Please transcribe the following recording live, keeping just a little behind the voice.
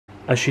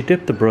as she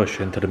dipped the brush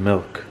into the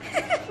milk.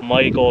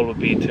 My goal would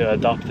be to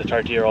adopt a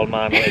 30-year-old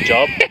man with a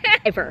job.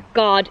 Never.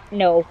 God,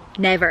 no.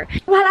 Never.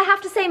 Well, I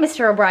have to say,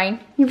 Mr. O'Brien,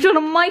 you've done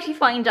a mighty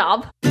fine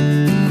job.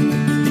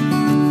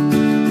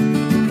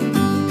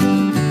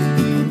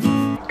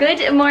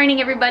 Good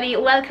morning, everybody.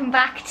 Welcome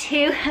back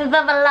to the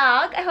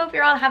vlog. I hope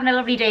you're all having a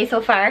lovely day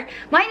so far.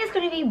 Mine is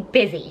going to be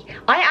busy.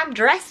 I am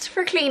dressed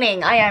for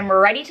cleaning. I am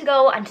ready to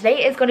go, and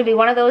today is going to be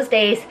one of those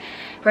days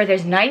where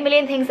there's 9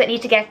 million things that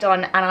need to get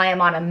done, and I am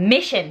on a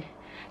mission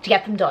to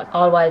get them done,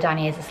 all while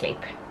Danny is asleep.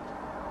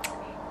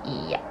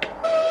 Yep.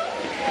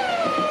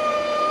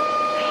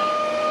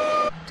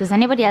 Does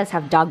anybody else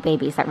have dog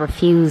babies that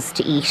refuse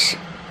to eat?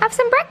 Have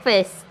some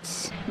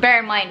breakfast. Bear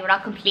in mind, we're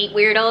not complete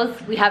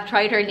weirdos. We have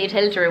tried her in the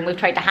utility room, we've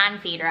tried to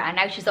hand feed her, and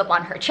now she's up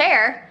on her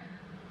chair,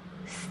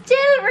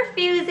 still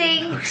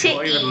refusing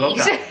to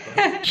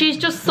eat. She's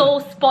just so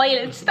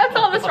spoiled. That's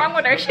all that's wrong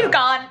with her. She's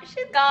gone.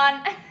 She's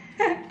gone.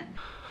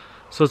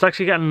 So it's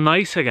actually getting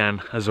nice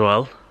again as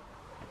well.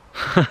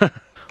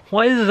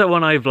 Why is it that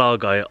when I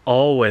vlog I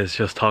always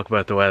just talk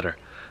about the weather?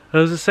 It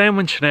was the same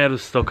when Sinead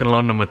was stuck in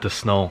London with the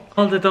snow.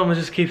 All they've done was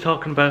just keep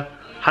talking about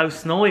how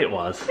snowy it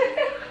was.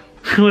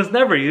 It was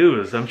never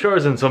used. I'm sure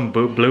it's in some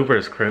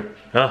bloopers clip.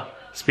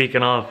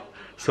 Speaking of,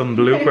 some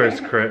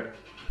bloopers clip.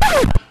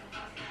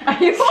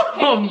 Are you okay?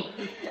 Some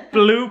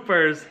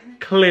bloopers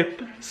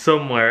clip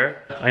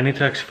somewhere. I need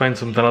to actually find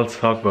something else to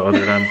talk about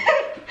other than...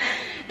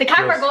 The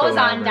camera goes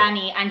on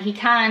Danny and he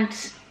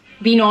can't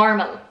be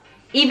normal.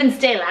 Even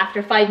still,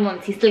 after 5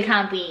 months, he still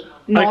can't be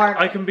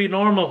normal. I can be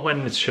normal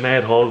when it's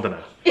Sinead holding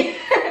it.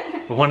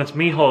 But when it's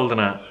me holding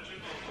it,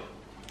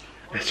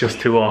 it's just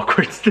too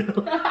awkward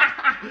still.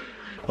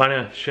 But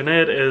anyway,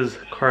 Sinead is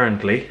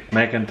currently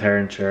making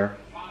Taryn chair,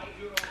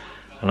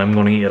 and I'm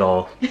gonna eat it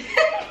all. Look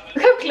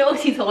how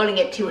close he's holding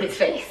it to his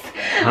face.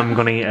 I'm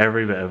gonna eat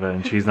every bit of it,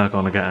 and she's not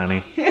gonna get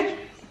any.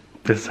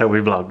 This is how we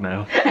vlog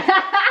now.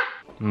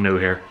 I'm new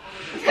here.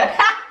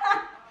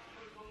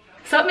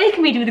 Stop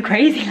making me do the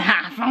crazy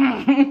laugh.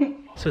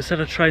 So instead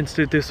of trying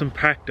to do some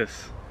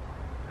practice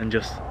and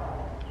just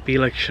be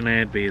like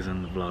Sinead bees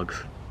in the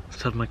vlogs,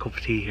 just have my cup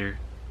of tea here,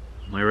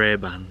 my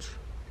Ray-Bans.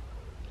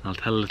 I'll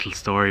tell a little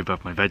story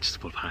about my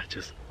vegetable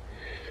patches.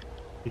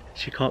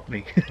 She caught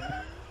me.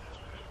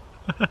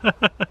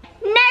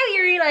 Now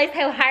you realise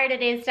how hard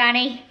it is,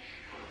 Danny.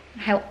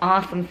 How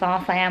awesome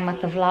sauce I am with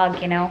the vlog,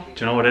 you know.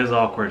 Do you know what is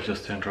awkward,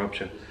 just to interrupt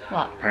you?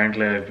 What?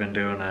 Apparently I've been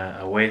doing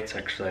a weights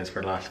exercise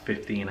for the last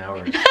 15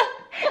 hours.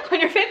 On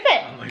your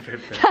Fitbit? On my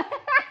Fitbit.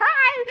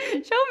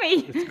 Show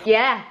me.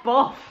 Yeah,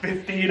 buff.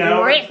 15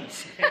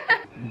 hours.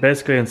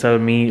 Basically, instead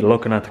of me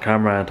looking at the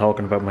camera and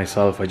talking about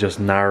myself, I just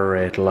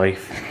narrate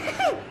life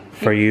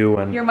for you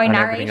and You're my and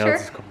everything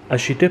narrator? else.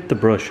 As she dipped the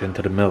brush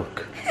into the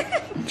milk,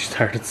 she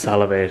started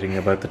salivating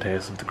about the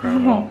taste of the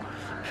caramel.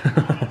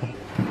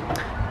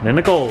 And in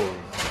it goes.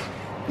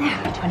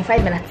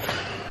 25 minutes.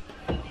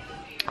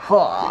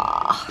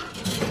 Oh.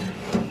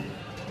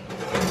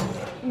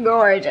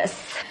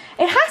 Gorgeous.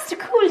 It has to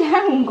cool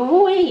down,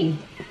 go away.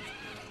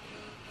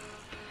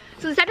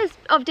 So instead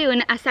of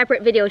doing a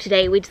separate video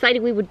today, we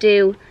decided we would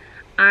do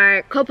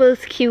our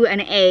couples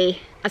Q&A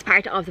as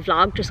part of the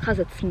vlog, just because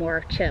it's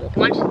more chill. I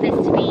wanted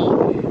this to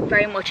be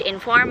very much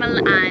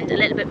informal and a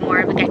little bit more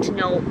of a get to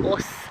know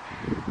us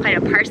kind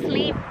of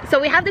personally. So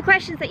we have the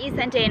questions that you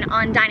sent in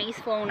on Danny's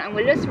phone, and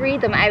we'll just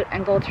read them out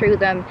and go through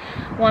them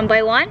one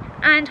by one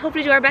and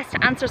hopefully do our best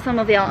to answer some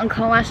of your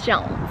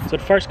questions. So the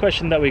first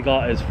question that we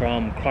got is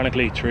from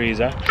chronically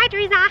Teresa. Hi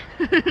Teresa.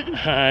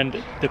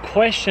 And the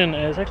question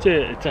is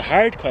actually, it's a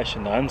hard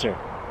question to answer,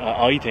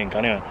 I think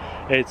anyway.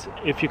 It's,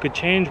 if you could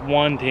change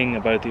one thing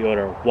about the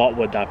other, what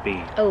would that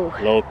be? Oh.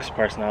 Looks,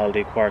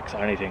 personality, quirks,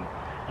 anything.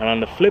 And on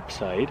the flip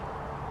side,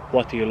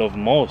 what do you love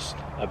most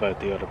about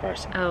the other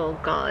person? Oh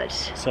God.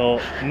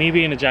 So, me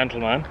being a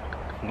gentleman,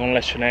 I'm gonna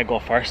let Sinead go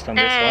first on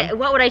this one.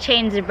 What would I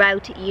change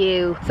about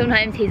you?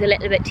 Sometimes he's a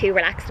little bit too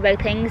relaxed about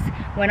things.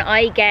 When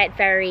I get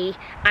very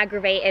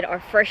aggravated or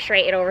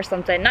frustrated over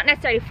something, not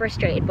necessarily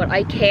frustrated, but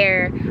I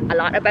care a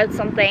lot about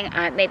something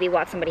and maybe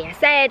what somebody has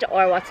said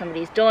or what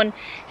somebody's done,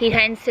 he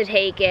tends to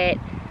take it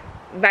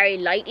very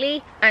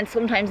lightly and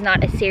sometimes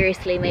not as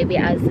seriously maybe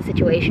as the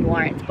situation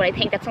warrants. But I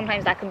think that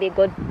sometimes that can be a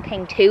good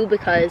thing too,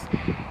 because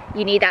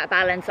you need that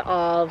balance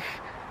of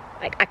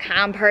like a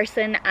calm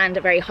person and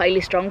a very highly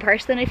strung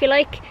person, if you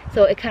like,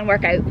 so it can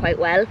work out quite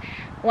well.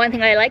 One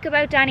thing I like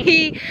about Danny,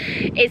 he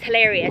is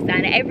hilarious,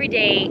 and every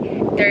day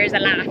there's a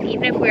laugh.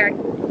 Even if we're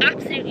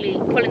absolutely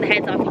pulling the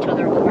heads off each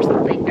other over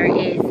something, there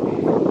is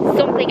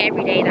something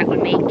every day that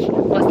will make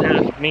us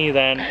laugh. Me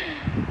then,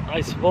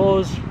 I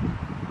suppose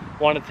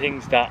one of the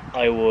things that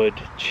I would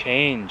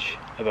change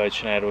about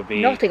Sinead would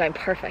be... Nothing, I'm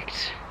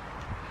perfect.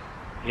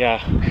 Yeah,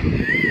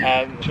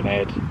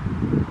 Sinead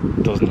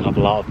doesn't have a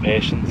lot of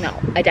patience. No,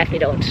 I definitely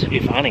don't.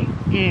 If any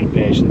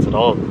patience at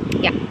all.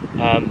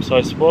 Yeah. So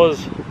I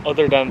suppose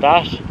other than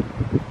that,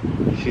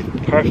 she's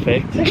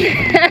perfect.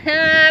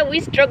 We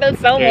struggle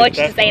so much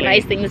to say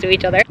nice things to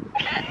each other.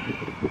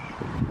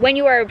 When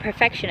you are a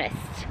perfectionist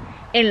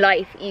in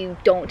life, you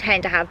don't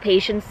tend to have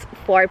patience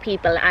for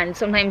people, and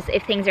sometimes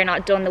if things are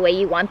not done the way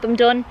you want them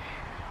done,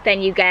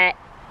 then you get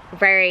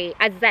very,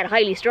 as I said,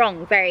 highly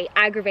strung, very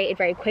aggravated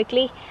very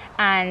quickly,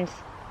 and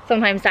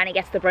sometimes Danny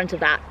gets the brunt of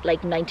that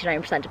like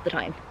 99% of the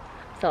time.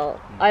 So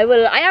I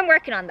am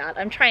working on that.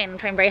 I'm trying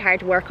very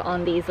hard to work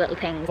on these little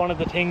things. One of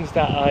the things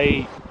that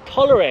I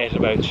tolerate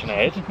about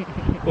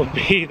Sinead would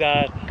be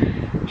that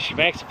she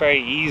makes it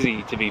very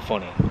easy to be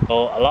funny. So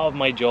a lot of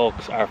my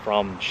jokes are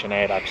from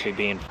Sinead actually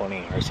being funny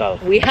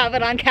herself. We have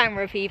it on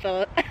camera,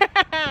 people.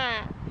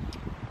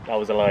 That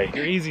was a lie.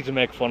 You're easy to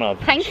make fun of.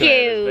 Thank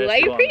you. I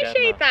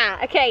appreciate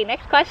that. Okay,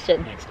 next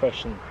question. Next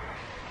question.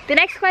 The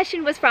next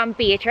question was from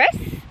Beatrice,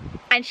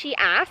 and she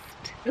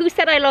asked, who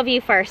said I love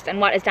you first, and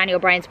what is Danny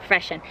O'Brien's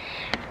profession?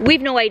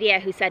 We've no idea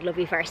who said love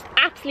you first.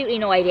 Absolutely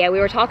no idea. We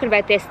were talking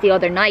about this the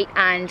other night,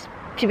 and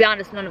to be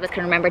honest, none of us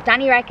can remember.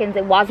 Danny reckons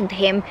it wasn't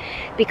him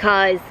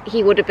because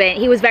he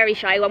was very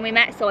shy when we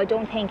met, so I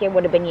don't think it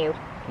would have been you.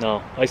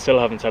 No, I still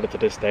haven't said it to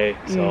this day,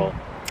 so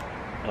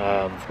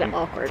it's a bit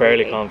awkward,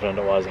 fairly really. confident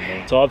it wasn't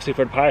me. So obviously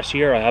for the past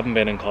year I haven't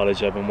been in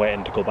college. I've been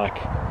waiting to go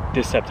back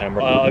this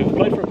September. I've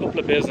applied for a couple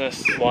of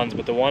business ones,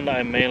 but the one that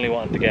I'm mainly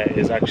wanting to get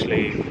is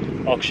actually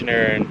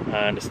auctioneering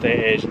and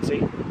estate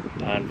agency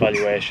and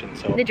valuation.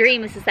 So the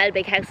dream is to sell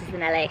big houses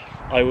in LA.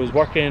 I was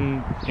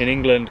working in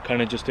England,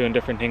 kind of just doing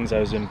different things. I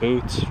was in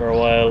Boots for a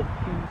while.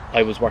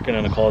 I was working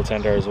in a call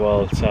centre as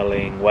well,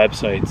 selling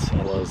websites.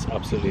 It was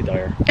absolutely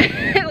dire.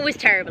 It was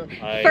terrible.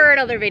 For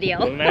another video.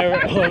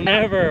 I'll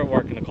never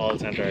work in a call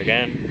centre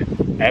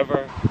again,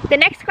 ever. The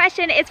next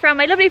question is from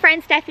my lovely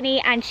friend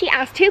Stephanie, and she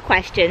asked 2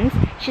 questions.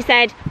 She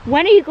said,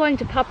 when are you going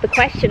to pop the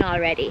question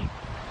already?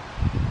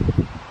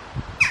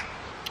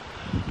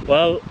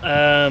 Well,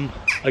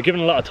 I've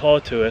given a lot of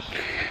thought to it,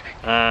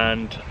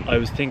 and I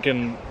was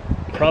thinking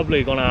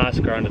probably going to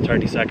ask her on the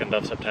 32nd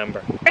of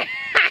September.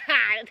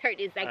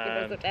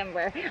 32nd of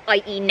September,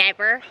 i.e.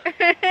 never.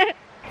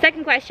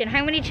 Second question,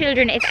 how many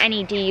children, if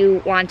any, do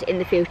you want in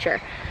the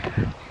future?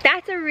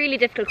 That's a really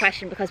difficult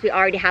question because we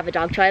already have a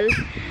dog child.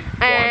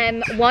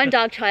 One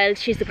dog child.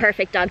 She's the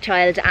perfect dog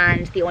child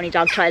and the only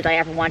dog child I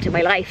ever want in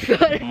my life.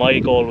 My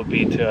goal would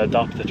be to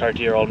adopt a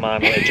 30-year-old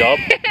man with a job.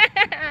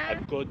 A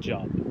good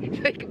job.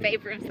 So he can pay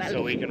for himself.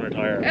 So he can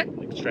retire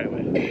like straight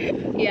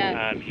away.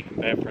 Yeah. And he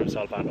can pay for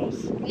himself and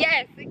us.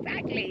 Yes,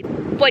 exactly.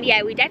 But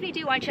yeah, we definitely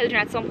do want children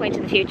at some point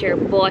in the future,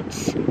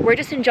 but we're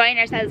just enjoying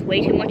ourselves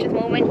way too much at the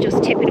moment,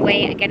 just tipping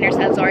away and getting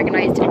ourselves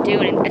organised and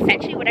doing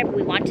essentially whatever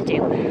we want to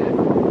do.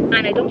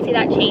 And I don't see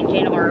that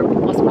changing or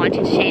us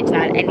wanting to change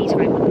that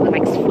anytime within the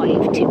next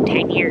 5 to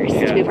 10 years,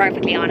 to be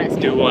perfectly honest. I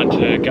do want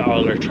to get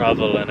all our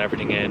travel and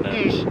everything in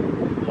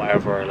and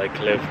whatever, like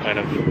live kind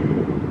of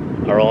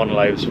our own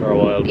lives for a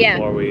while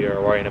before we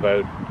are worrying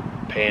about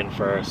paying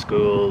for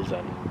schools.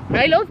 And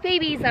I love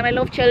babies and I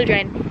love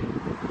children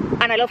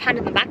and I love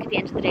handing them back at the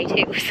end of the day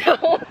too,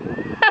 so.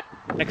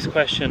 Next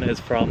question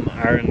is from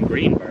Aaron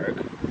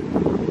Greenberg.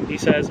 He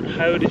says,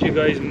 how did you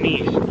guys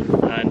meet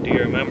and do you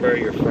remember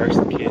your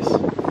first kiss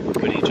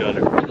with each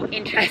other?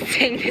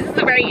 Interesting. This is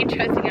a very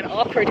interesting and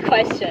awkward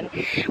question.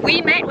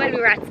 We met when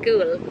we were at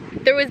school.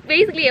 There was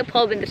basically a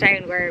pub in the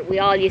town where we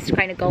all used to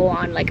kind of go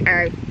on like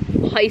our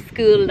high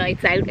school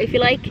nights out, I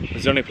feel like.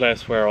 It's the only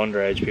place where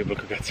underage people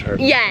could get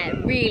served. Yeah,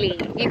 really.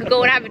 You could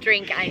go and have a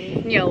drink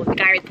and, you know, the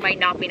guards might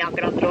not be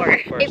knocking on the door.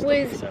 It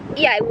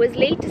was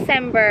late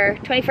December,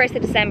 21st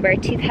of December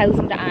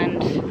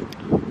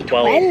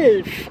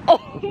 2012.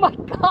 Oh my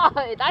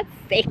god, that's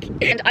sick.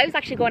 And I was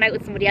actually going out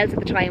with somebody else at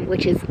the time,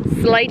 which is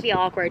slightly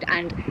awkward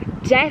and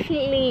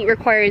definitely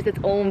requires its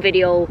own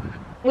video.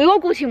 We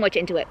won't go too much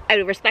into it out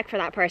of respect for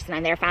that person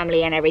and their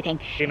family and everything.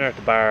 I seen her at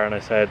the bar and I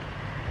said,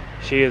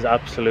 she is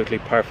absolutely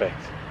perfect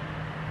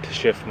to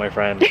shift my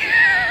friend.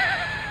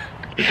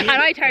 And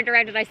I turned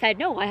around and I said,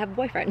 no, I have a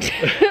boyfriend.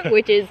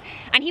 Which is,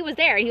 and he was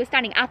there, he was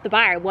standing at the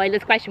bar while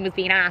this question was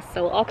being asked,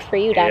 so ox for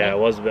you, Danny. Yeah, it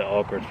was a bit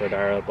awkward for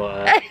Dara,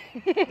 but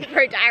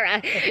for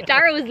Dara.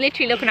 Dara was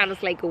literally looking at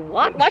us like,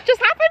 what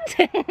just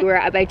happened? We were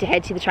about to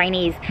head to the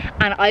Chinese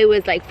and I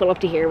was like full up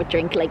to here with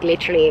drink, like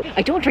literally.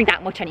 I don't drink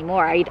that much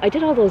anymore. I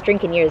did all those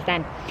drinking years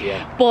then.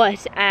 Yeah.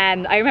 But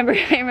I remember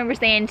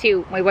saying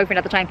to my boyfriend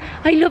at the time,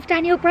 I love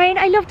Danny O'Brien,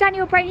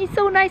 he's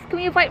so nice, can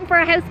we invite him for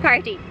a house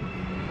party?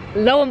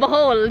 Lo and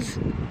behold,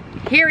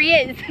 here he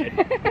is.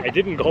 I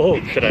didn't go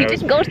to the house. He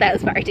didn't go to the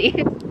house party.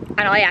 And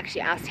I actually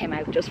asked him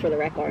out, just for the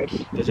record.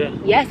 Did you?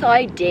 Yes,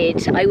 I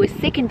did. I was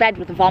sick in bed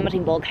with a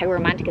vomiting bug. How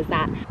romantic is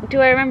that? Do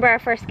I remember our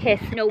first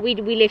kiss? No, we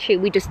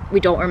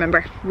don't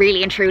remember.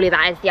 Really and truly,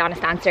 that is the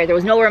honest answer. There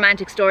was no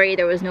romantic story,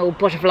 there was no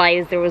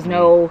butterflies, there was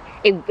no,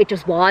 it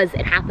just was,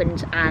 it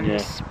happened,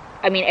 and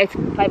I mean, it's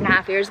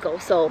 5.5 years ago,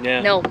 so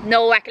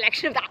no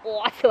recollection of that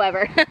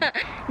whatsoever.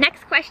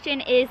 Next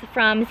question is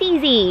from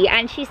ZZ,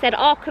 and she said,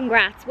 oh,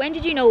 congrats. When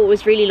did you know it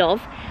was really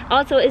love?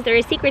 Also, is there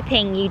a secret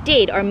thing you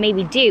did or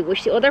maybe do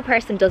which the other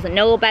person doesn't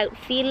know about?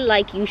 Feel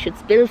like you should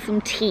spill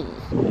some tea.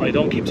 I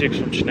don't keep secrets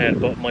from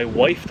Sinead, but my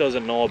wife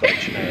doesn't know about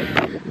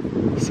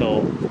Sinead.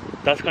 So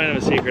That's kind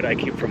of a secret I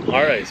keep from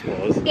her, I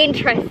suppose.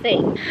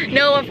 Interesting.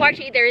 No,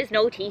 unfortunately there is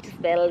no tea to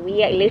spill.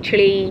 We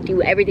literally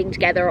do everything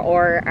together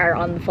or are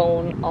on the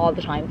phone all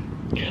the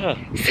time. Yeah.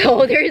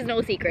 So there is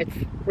no secrets,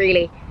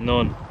 really.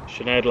 None.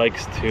 Sinead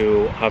likes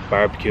to have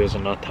barbecues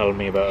and not tell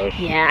me about it.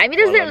 Yeah, I mean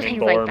there's little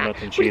things like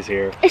that. And she's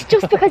here. It's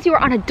just because you were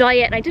on a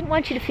diet and I didn't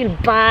want you to feel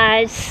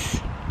bad.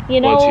 You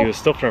know? Well, she was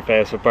stuffing her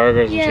face with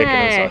burgers and chicken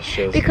and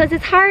sausages. Because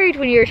it's hard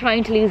when you're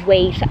trying to lose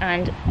weight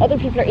and other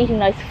people are eating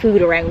nice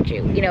food around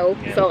you, you know?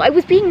 Yeah. So I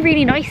was being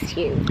really nice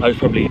to you. I was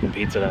probably eating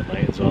pizza that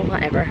night as well.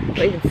 Whatever, don't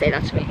even say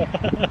that to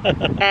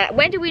me.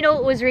 When did we know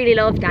it was really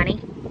love, Danny?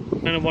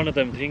 Kind of one of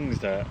them things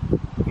that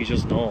you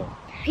just know.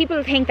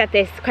 People think that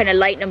this kind of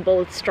lightning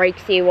bolt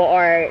strikes you,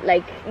 or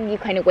like you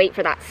kind of wait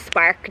for that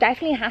spark.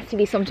 Definitely has to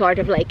be some sort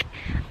of like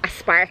a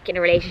spark in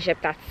a relationship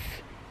that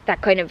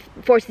kind of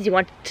forces you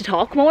want to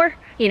talk more.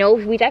 You know,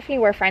 we definitely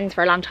were friends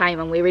for a long time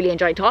and we really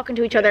enjoyed talking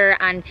to each other,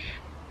 and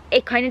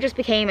it kind of just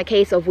became a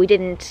case of we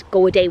didn't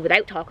go a day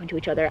without talking to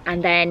each other,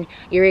 and then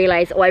you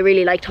realise, oh, I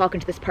really like talking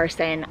to this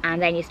person,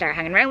 and then you start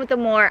hanging around with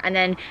them more, and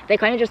then they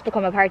kind of just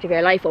become a part of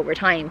your life over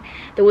time.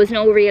 There was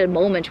no real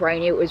moment where I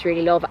knew it was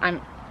really love,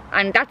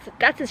 and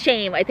that's a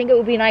shame. I think it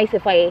would be nice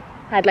if I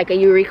had like a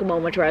eureka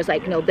moment where I was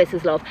like, no, this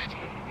is love.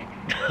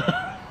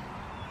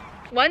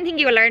 One thing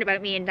you will learn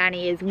about me and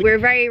Danny is we're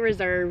very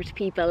reserved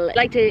people. We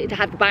like to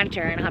have the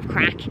banter and have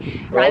crack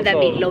rather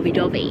than being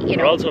lovey-dovey, you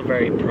know. We're also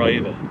very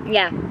private.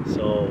 Yeah.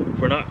 So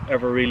we're not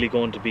ever really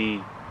going to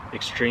be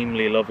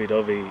extremely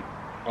lovey-dovey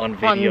on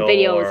video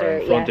videos or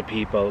in front of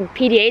people.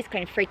 PDAs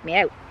kind of freak me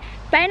out.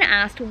 Ben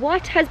asked,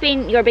 what has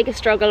been your biggest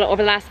struggle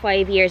over the last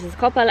 5 years as a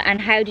couple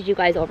and how did you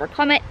guys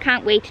overcome it?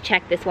 Can't wait to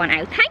check this one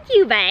out. Thank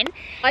you, Ben.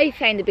 I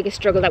found the biggest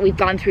struggle that we've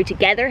gone through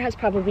together has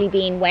probably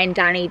been when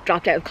Danny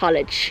dropped out of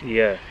college.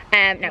 Yeah.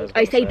 Now,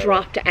 I say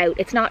dropped out,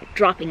 it's not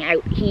dropping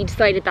out. He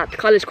decided that the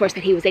college course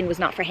that he was in was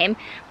not for him,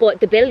 but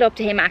the build up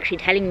to him actually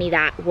telling me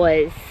that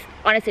was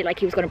honestly like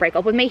he was going to break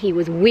up with me. He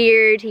was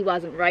weird, he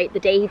wasn't right. The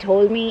day he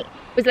told me,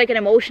 it was like an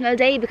emotional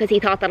day because he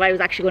thought that I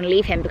was actually going to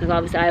leave him because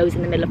obviously I was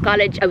in the middle of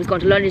college. I was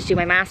going to London to do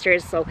my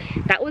masters, so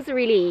that was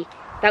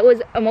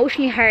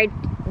emotionally hard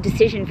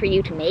decision for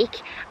you to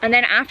make. And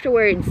then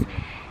afterwards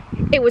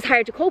it was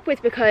hard to cope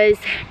with because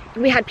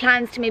we had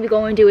plans to maybe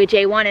go and do a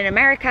J1 in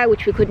America,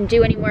 which we couldn't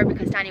do anymore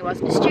because Danny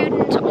wasn't a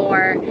student,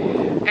 or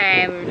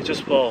it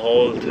just put a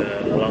hold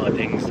to a lot of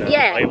things that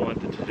I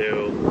wanted to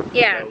do,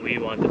 that we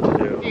wanted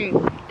to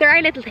do. There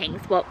are little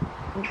things, but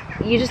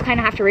you just kind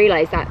of have to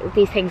realise that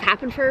these things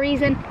happen for a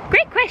reason.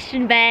 Great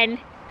question, Ben.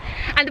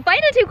 And the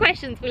final two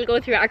questions we'll go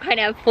through are kind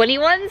of funny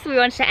ones. We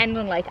wanted to end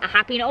on like a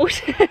happy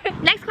note.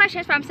 Next question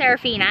is from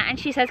Serafina and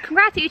she says,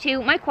 congrats you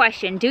two. My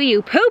question, do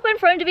you poop in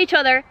front of each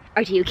other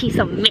or do you keep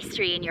some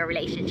mystery in your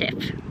relationship?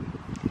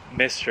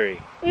 Mystery.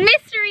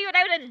 Mystery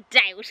without a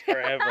doubt.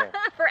 Forever.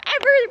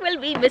 Forever will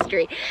be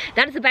mystery.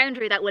 That is a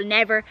boundary that will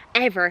never,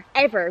 ever,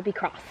 ever be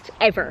crossed.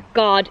 Ever.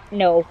 God,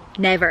 no,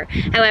 never.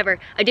 However,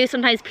 I do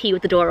sometimes pee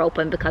with the door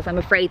open because I'm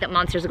afraid that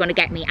monsters are going to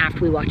get me after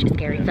we watch a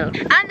scary film.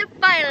 And the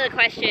final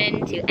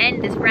question to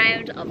end this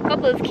round of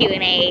couples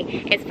Q&A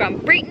is from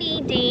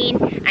Brittany Dean,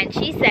 and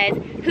she says,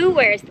 who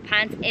wears the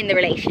pants in the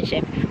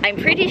relationship? I'm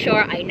pretty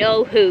sure I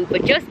know who,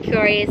 but just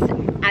curious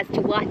as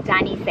to what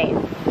Danny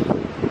says.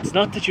 It's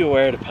not that you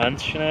wear the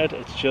pants, Sinead,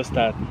 it's just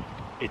that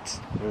it's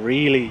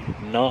really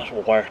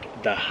not worth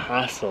the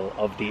hassle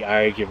of the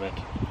argument.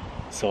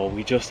 So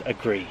we just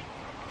agree.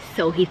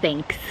 So he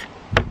thinks.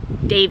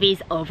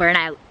 Davies over and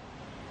out.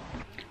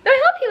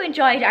 I hope you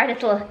enjoyed our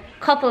little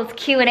couples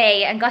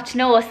Q&A and got to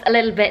know us a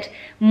little bit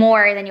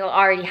more than you'll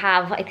already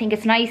have. I think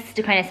it's nice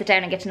to kind of sit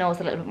down and get to know us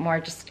a little bit more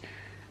just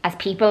as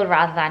people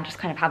rather than just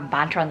kind of having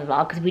banter on the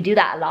vlog, because we do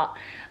that a lot.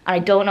 And I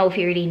don't know if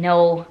you really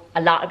know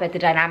a lot about the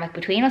dynamic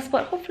between us,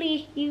 but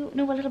hopefully you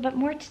know a little bit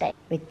more today.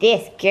 But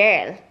this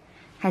girl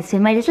has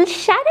been my little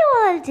shadow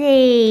all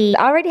day.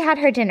 I already had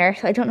her dinner,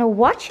 so I don't know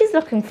what she's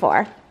looking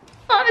for.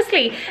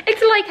 Honestly,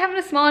 it's like having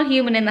a small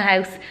human in the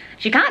house.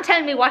 She can't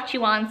tell me what she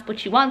wants, but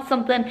she wants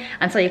something,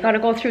 and so you've got to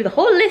go through the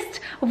whole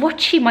list of what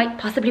she might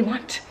possibly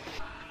want.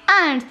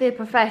 And the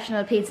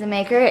professional pizza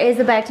maker is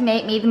about to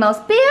make me the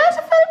most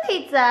beautiful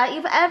pizza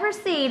you've ever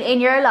seen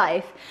in your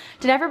life.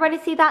 Did everybody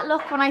see that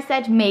look when I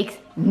said makes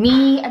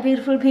me a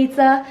beautiful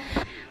pizza?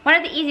 One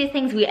of the easiest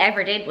things we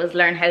ever did was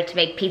learn how to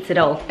make pizza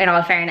dough, in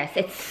all fairness.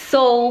 It's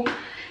so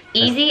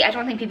easy. I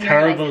don't think people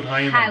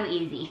realize how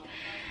easy.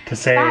 To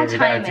say that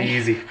it's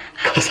easy,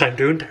 because I'm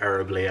doing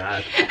terribly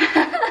at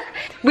it.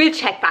 We'll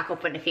check back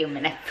up in a few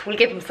minutes. We'll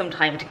give him some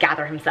time to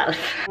gather himself.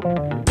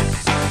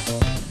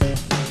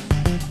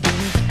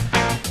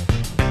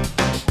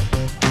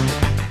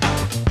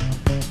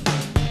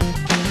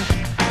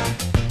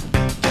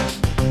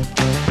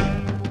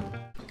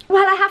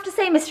 Well, I have to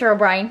say, Mr.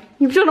 O'Brien,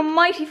 you've done a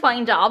mighty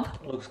fine job.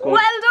 Looks good.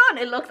 Well done.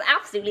 It looks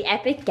absolutely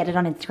epic. Get it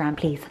on Instagram,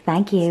 please.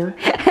 Thank you.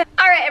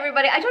 All Alright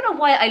everybody, I don't know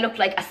why I look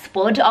like a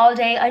spud all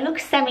day. I look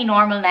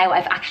semi-normal now.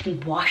 I've actually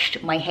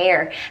washed my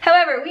hair.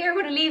 However, we are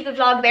going to leave the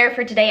vlog there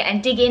for today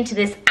and dig into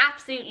this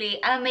absolutely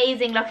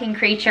amazing looking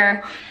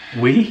creature.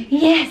 We?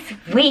 Yes,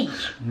 we.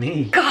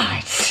 Me.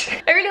 God.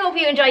 I really hope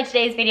you enjoyed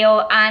today's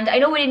video, and I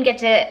know we didn't get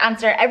to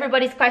answer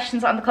everybody's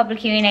questions on the couple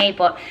Q&A,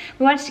 but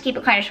we wanted to keep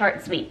it kind of short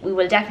and sweet. We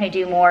will definitely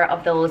do more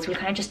of those. We'll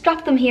kind of just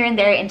drop them here and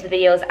there into the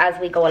videos as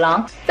we go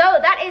along. So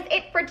that is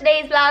it for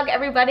today's vlog,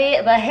 everybody.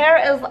 The hair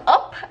is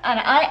up and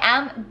I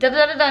am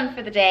done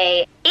for the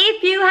day.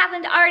 If you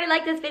haven't already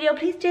liked this video,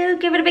 please do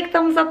give it a big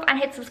thumbs up and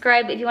hit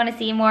subscribe if you want to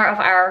see more of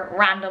our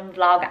random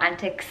vlog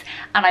antics,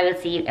 and I will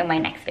see you in my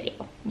next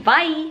video.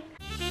 Bye.